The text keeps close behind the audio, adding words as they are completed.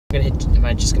Am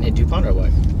I just gonna hit DuPont or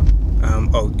what?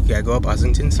 Oh, yeah, go up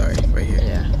Ossington. Sorry, right here.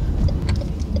 Yeah.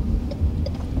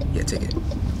 Yeah, take it.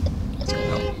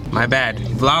 Oh, my bad.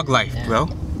 Vlog life, bro.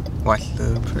 Watch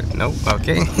the... Nope,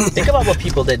 okay. Think about what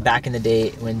people did back in the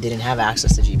day when they didn't have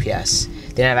access to GPS.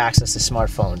 They didn't have access to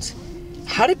smartphones.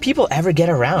 How did people ever get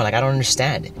around? Like, I don't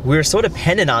understand. We're so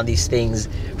dependent on these things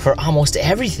for almost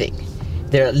everything.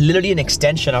 They're literally an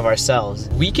extension of ourselves.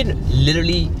 We can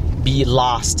literally be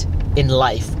lost in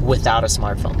life without a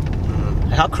smartphone.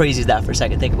 Like, how crazy is that for a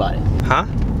second? Think about it. Huh?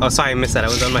 Oh, sorry, I missed that. I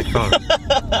was on my phone.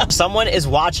 Someone is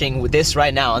watching this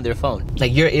right now on their phone.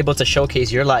 Like, you're able to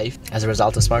showcase your life as a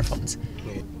result of smartphones.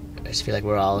 Yeah. I just feel like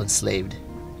we're all enslaved.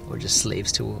 We're just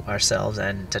slaves to ourselves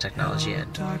and to technology.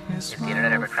 And if the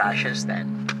internet ever crashes,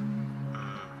 then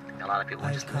a lot of people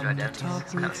just lose their identities.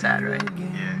 It's kind of sad, right?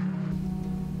 Yeah.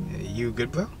 You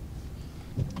good, bro?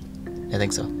 I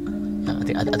think so.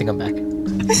 Yeah, I think I'm back.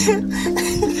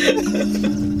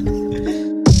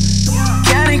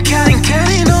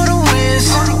 Counting all the wins.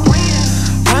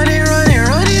 Run it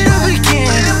up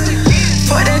again.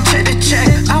 For that check to check,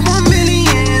 I want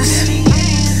millions.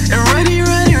 And run it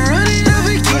up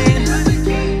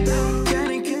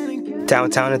again.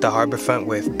 Downtown at the Harborfront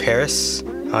with Paris. I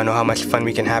don't know how much fun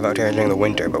we can have out here during the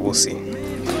winter, but we'll see.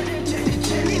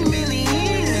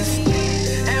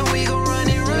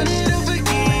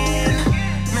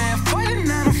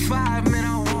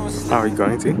 Are we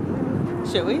going to?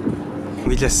 Should we?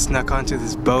 We just snuck onto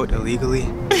this boat illegally.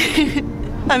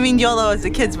 I mean, YOLO, as the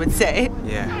kids would say.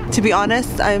 Yeah. To be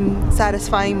honest, I'm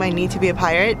satisfying my need to be a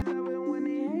pirate.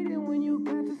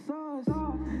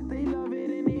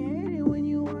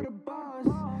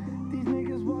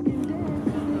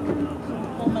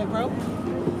 Hold my rope.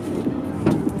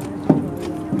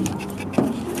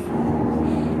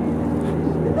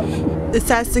 It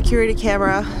says security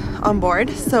camera on board,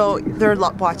 so they're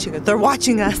watching it. They're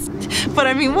watching us. But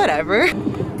I mean, whatever. Come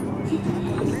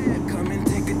and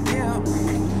take a dip.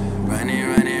 Run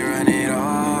it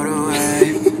all the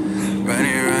way. Run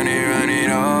it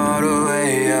all the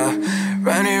way, yeah.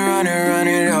 Run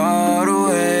it all the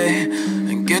way.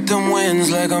 And get them wins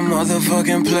like a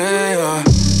motherfucking player.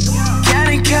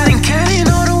 Counting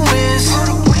all the wins.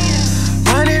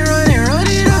 Run it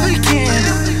up again.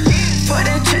 For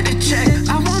that check to check,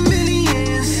 I want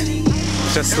millions.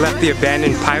 Just left the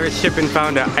abandoned pirate ship and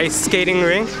found an ice skating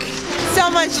rink. So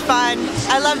much fun.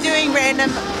 I love doing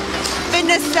random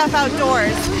fitness stuff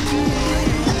outdoors.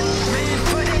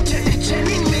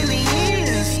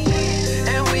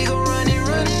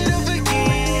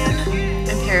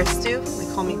 In Paris too, they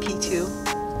call me P2.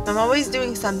 I'm always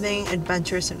doing something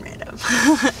adventurous and random.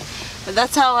 But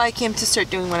that's how I came to start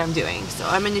doing what I'm doing. So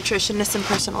I'm a nutritionist and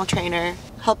personal trainer.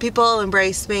 Help people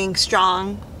embrace being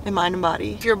strong in mind and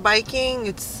body. If you're biking,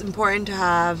 it's important to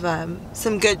have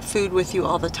some good food with you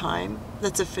all the time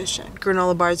that's efficient.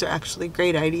 Granola bars are actually a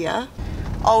great idea.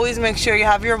 Always make sure you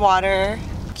have your water.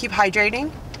 Keep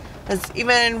hydrating, as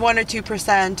even 1 or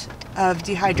 2% of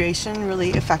dehydration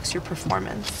really affects your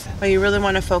performance. But you really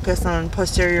want to focus on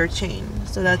posterior chain.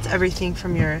 So that's everything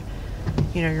from your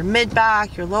mid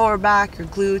back, your lower back, your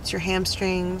glutes, your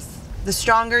hamstrings. The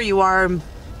stronger you are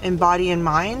in body and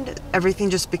mind, everything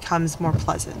just becomes more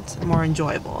pleasant and more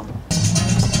enjoyable.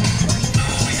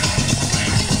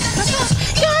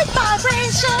 Good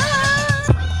vibration.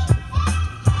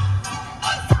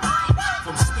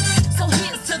 So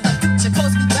here's to the future,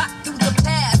 'cause we got through the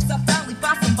past. I finally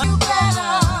found some you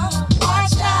better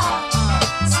watch out.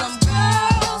 Some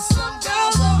girls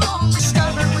are on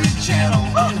Discovery Channel.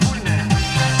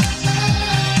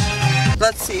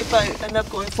 Let's see if I end up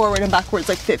going forward and backwards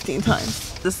like 15 times.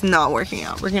 This is not working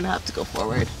out. We're gonna have to go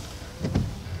forward.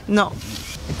 No.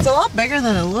 It's a lot bigger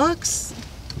than it looks.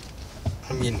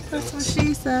 I mean, That's what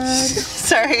she said.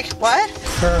 Sorry, what?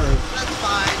 curve. That's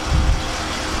fine.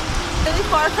 Really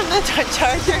far from the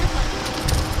charger.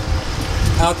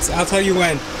 I'll tell you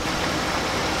when.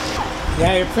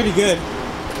 Yeah, you're pretty good.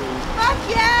 Fuck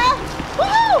yeah!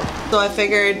 Woo! So I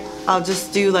figured I'll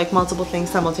just do like multiple things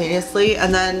simultaneously,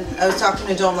 and then I was talking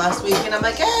to Joan last week and I'm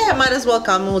like, hey, I might as well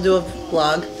come and we'll do a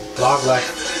vlog. Vlog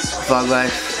life. Vlog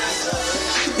life.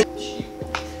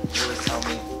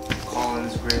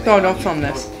 No, don't film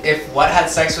this. If what had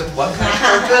sex with what kind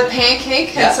of The pancake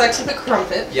had sex with a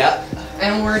crumpet. Yep.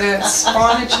 And were to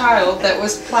spawn a child that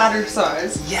was platter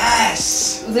size.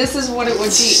 Yes! This is what it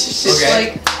would be. It's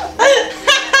Okay. like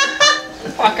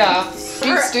fuck off.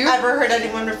 Beef stew? Ever heard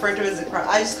anyone refer to it as a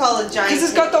crumpet? I just call it giant. Because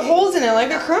it's got the holes in it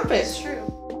like a crumpet. It's true.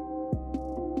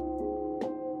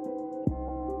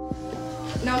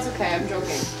 No, it's okay. I'm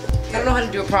joking. I don't know how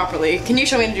to do it properly. Can you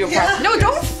show me how to do it properly? No,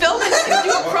 don't film it. Do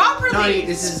it properly.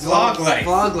 This is vlog life.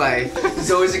 Vlog life.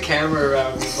 There's always a camera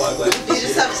around vlog life. You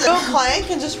just have to do a plank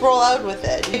and just roll out with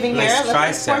it. Even here, Nice look at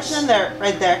this triceps. portion there,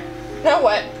 right there. Now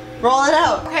what? Roll it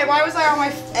out. Okay, why was I on my...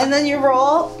 And then you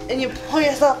roll and you pull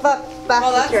yourself up back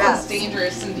Well, with that your sounds ass.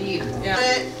 dangerous indeed. Yeah. Pull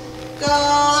it. Go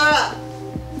up.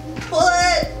 Pull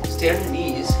it. Stay on your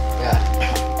knees.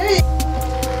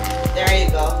 There you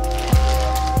go.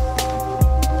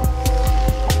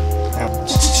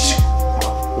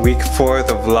 Week 4 of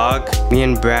the vlog. Me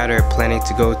and Brad are planning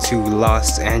to go to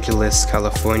Los Angeles,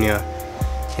 California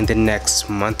in the next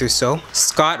month or so.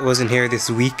 Scott wasn't here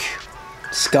this week.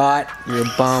 Scott, you're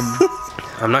a bum.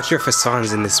 I'm not sure if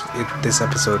Hassan's in this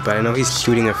episode, but I know he's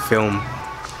shooting a film.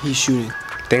 He's shooting.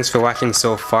 Thanks for watching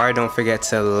so far. Don't forget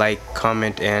to like,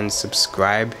 comment, and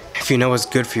subscribe. If you know what's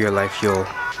good for your life, you'll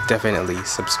definitely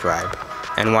subscribe.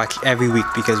 And watch every week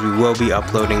because we will be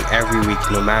uploading every week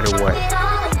no matter what.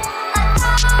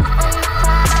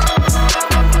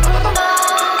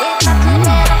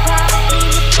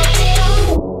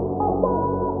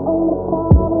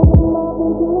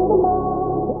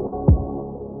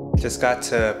 Just got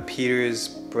to Peter's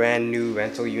brand new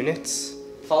rental units.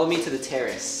 Follow me to the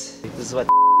terrace. This is what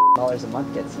 $1 a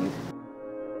month gets you.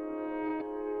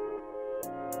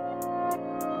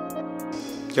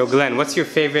 Yo, Glenn, what's your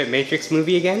favorite Matrix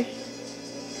movie again?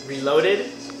 Reloaded?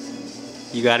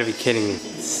 You gotta be kidding me.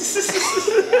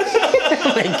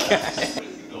 Oh my god.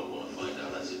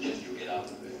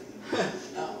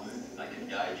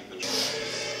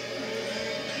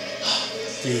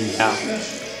 Yeah.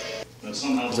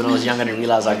 When I was young, I didn't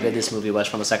realize how good this movie was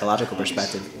from a psychological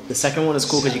perspective. The second one is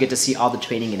cool because you get to see all the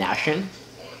training in action.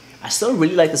 I still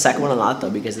really like the second one a lot though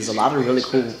because there's a lot of really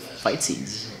cool fight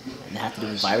scenes. And they have to do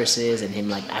with viruses and him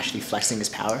like actually flexing his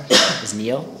power as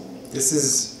Neo. This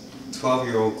is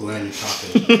 12-year-old Glenn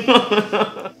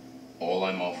talking. All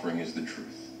I'm offering is the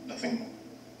truth, nothing more.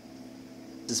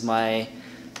 This is my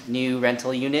new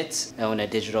rental unit. I own a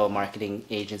digital marketing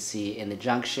agency in the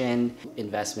Junction,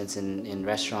 investments in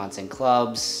restaurants and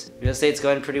clubs. Real estate's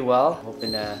going pretty well.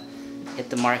 Hoping to hit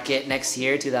the market next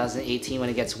year, 2018, when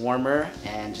it gets warmer,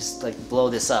 and just like blow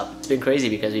this up. It's been crazy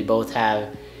because we both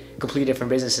have completely different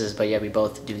businesses, but yeah, we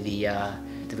both do the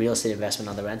real estate investment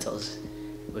on the rentals,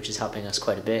 which is helping us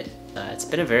quite a bit. It's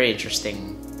been a very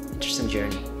interesting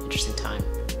journey, interesting time.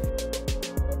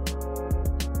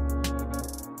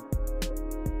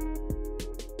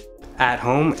 At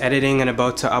home, editing and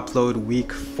about to upload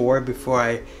week 4 before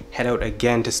I head out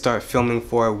again to start filming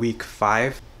for week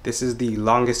 5. This is the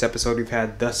longest episode we've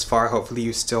had thus far. Hopefully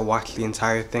you still watch the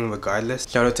entire thing regardless.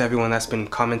 Shout out to everyone that's been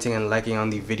commenting and liking on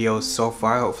the videos so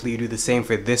far. Hopefully you do the same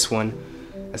for this one,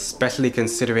 especially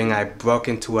considering I broke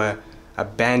into a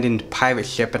abandoned pirate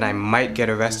ship and I might get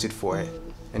arrested for it.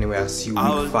 Anyway, I'll see you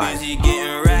week 5. Busy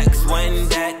getting racks when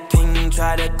that thing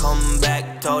try to come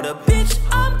back. Told a bitch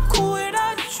I'm cool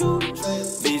without you.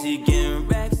 Busy getting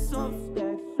racks up,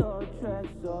 stacks up,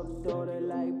 tracks up, throw it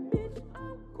like